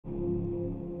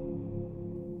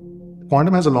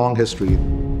Quantum has a long history.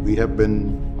 We have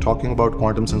been talking about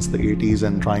quantum since the 80s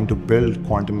and trying to build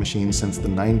quantum machines since the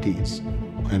 90s.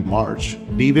 In March,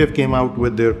 D-Wave came out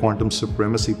with their quantum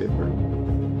supremacy paper,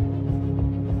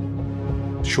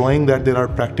 showing that there are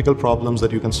practical problems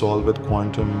that you can solve with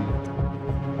quantum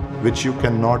which you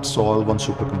cannot solve on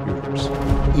supercomputers.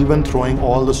 Even throwing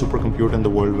all the supercompute in the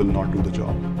world will not do the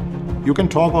job. You can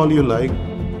talk all you like,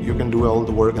 you can do all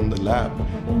the work in the lab,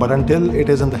 but until it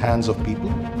is in the hands of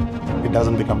people, it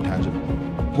doesn't become tangible.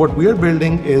 What we are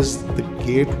building is the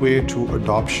gateway to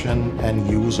adoption and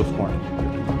use of quantum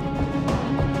computing.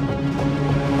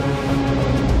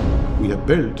 We have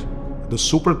built the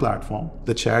super platform,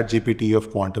 the ChatGPT of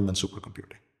quantum and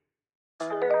supercomputing.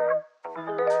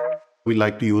 We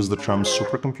like to use the term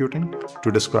supercomputing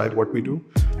to describe what we do.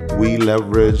 We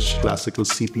leverage classical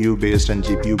CPU-based and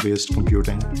GPU-based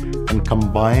computing and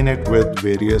combine it with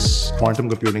various quantum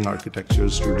computing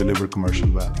architectures to deliver commercial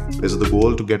value. Is the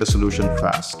goal to get a solution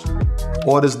fast,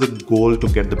 or is the goal to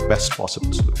get the best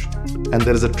possible solution? And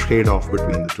there is a trade-off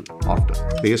between the two often.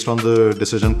 Based on the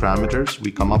decision parameters,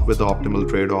 we come up with the optimal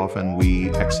trade-off and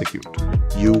we execute.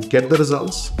 You get the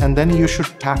results, and then you should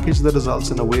package the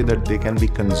results in a way that they can be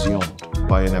consumed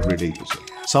by an everyday user.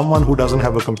 Someone who doesn't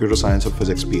have a computer science or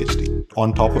physics PhD.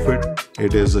 On top of it,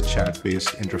 it is a chat-based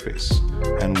interface.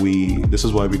 And this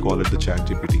is why we call it the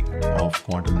ChatGPT of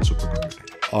quantum and supercomputing.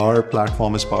 Our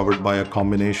platform is powered by a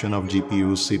combination of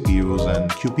GPUs, CPUs, and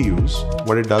QPUs.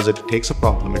 What it does, it takes a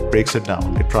problem, it breaks it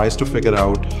down. It tries to figure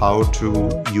out how to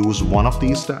use one of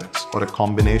these stacks or a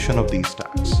combination of these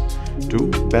stacks to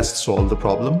best solve the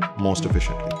problem most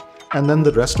efficiently. And then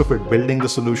the rest of it, building the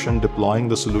solution, deploying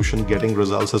the solution, getting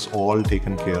results, is all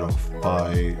taken care of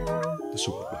by the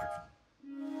super platform.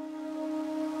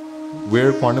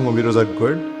 Where quantum computers are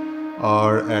good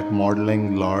are at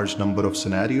modeling large number of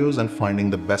scenarios and finding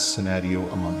the best scenario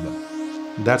among them.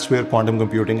 That's where quantum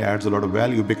computing adds a lot of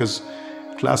value, because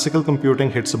classical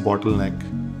computing hits a bottleneck,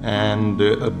 and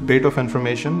a bit of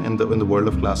information in the world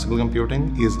of classical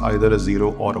computing is either a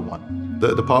 0 or a 1.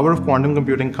 The power of quantum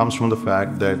computing comes from the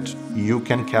fact that you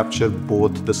can capture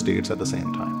both the states at the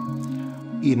same time.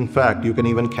 In fact, you can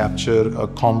even capture a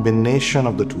combination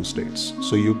of the two states.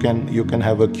 So you can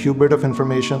have a qubit of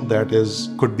information that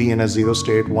could be in a 0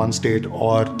 state, 1 state,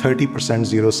 or 30%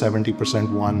 0,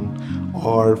 70% 1,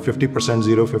 or 50%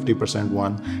 0, 50%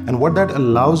 1. And what that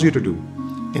allows you to do,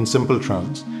 in simple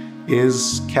terms,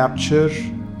 is capture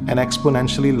an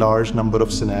exponentially large number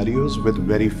of scenarios with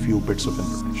very few bits of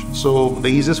information. So the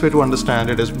easiest way to understand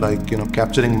it is like,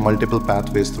 capturing multiple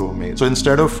pathways through a maze. So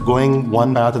instead of going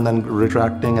one path and then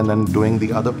retracting and then doing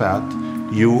the other path,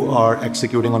 you are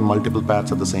executing on multiple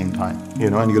paths at the same time,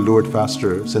 and you'll do it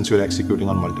faster since you're executing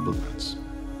on multiple paths.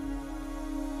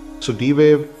 So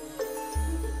D-Wave,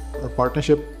 our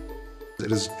partnership,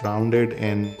 it is grounded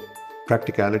in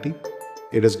practicality.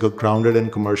 It is grounded in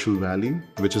commercial value,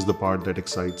 which is the part that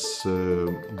excites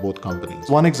both companies.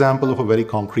 One example of a very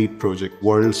concrete project,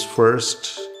 world's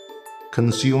first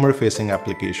consumer-facing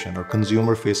application or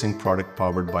consumer-facing product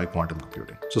powered by quantum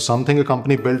computing. So something a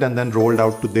company built and then rolled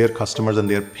out to their customers, and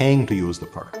they're paying to use the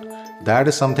product. That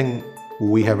is something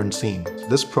we haven't seen.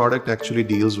 This product actually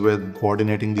deals with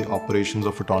coordinating the operations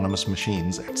of autonomous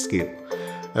machines at scale.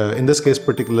 In this case,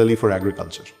 particularly for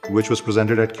agriculture, which was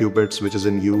presented at Qubits, which is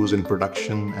in use in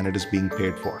production, and it is being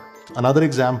paid for. Another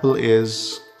example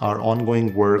is our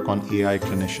ongoing work on AI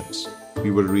clinicians.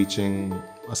 We were reaching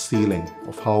a ceiling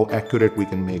of how accurate we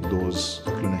can make those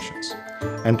clinicians.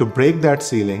 And to break that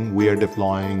ceiling, we are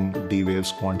deploying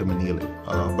D-Wave's quantum annealing.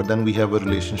 But then we have a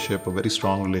very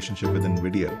strong relationship with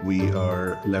NVIDIA. We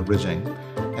are leveraging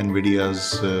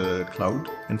NVIDIA's cloud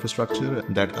infrastructure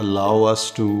that allow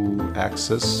us to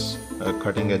access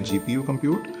cutting-edge GPU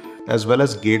compute as well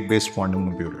as gate-based quantum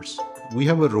computers. We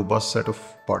have a robust set of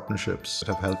partnerships that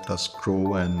have helped us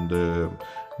grow and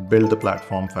build the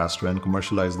platform faster and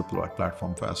commercialize the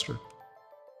platform faster.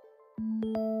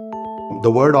 The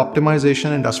word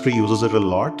optimization, industry uses it a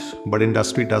lot, but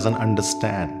industry doesn't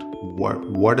understand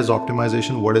what is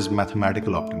optimization, what is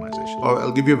mathematical optimization.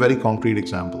 I'll give you a very concrete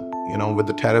example. With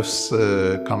the tariffs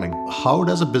coming, how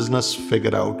does a business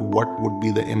figure out what would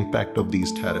be the impact of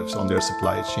these tariffs on their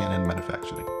supply chain and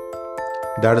manufacturing?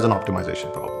 That is an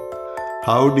optimization problem.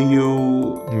 How do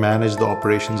you manage the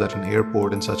operations at an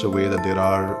airport in such a way that there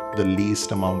are the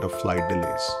least amount of flight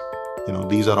delays?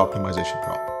 These are optimization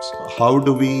problems. How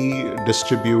do we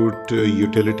distribute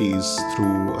utilities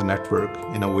through a network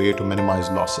in a way to minimize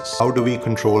losses? How do we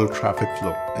control traffic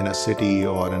flow in a city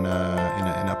or in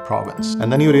a province?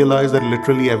 And then you realize that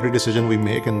literally every decision we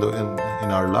make in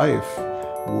our life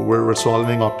We're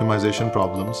solving optimization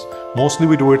problems. Mostly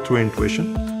we do it through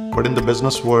intuition, but in the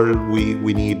business world,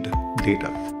 we need data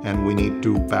and we need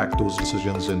to back those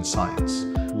decisions in science.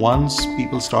 Once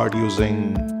people start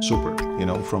using Super,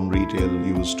 from retail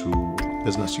use to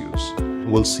business use,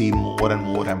 we'll see more and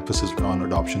more emphasis on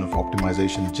adoption of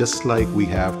optimization, just like we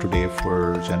have today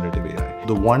for generative AI.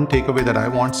 The one takeaway that I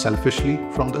want selfishly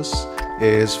from this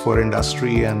is for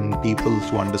industry and people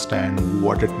to understand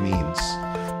what it means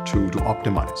to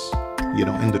optimize,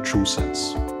 in the true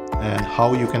sense, and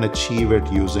how you can achieve it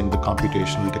using the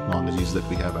computational technologies that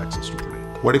we have access to today.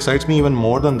 What excites me even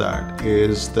more than that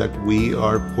is that we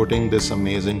are putting this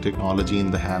amazing technology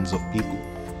in the hands of people.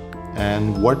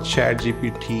 And what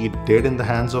ChatGPT did in the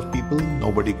hands of people,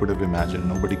 nobody could have imagined,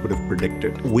 nobody could have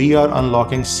predicted. We are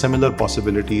unlocking similar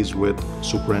possibilities with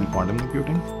super and quantum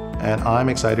computing, and I'm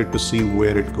excited to see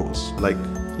where it goes. Like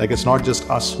it's not just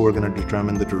us who are going to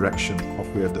determine the direction of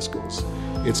where this goes.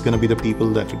 It's going to be the people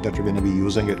that are going to be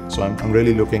using it. So I'm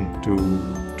really looking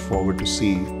forward to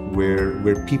see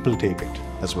where people take it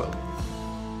as well.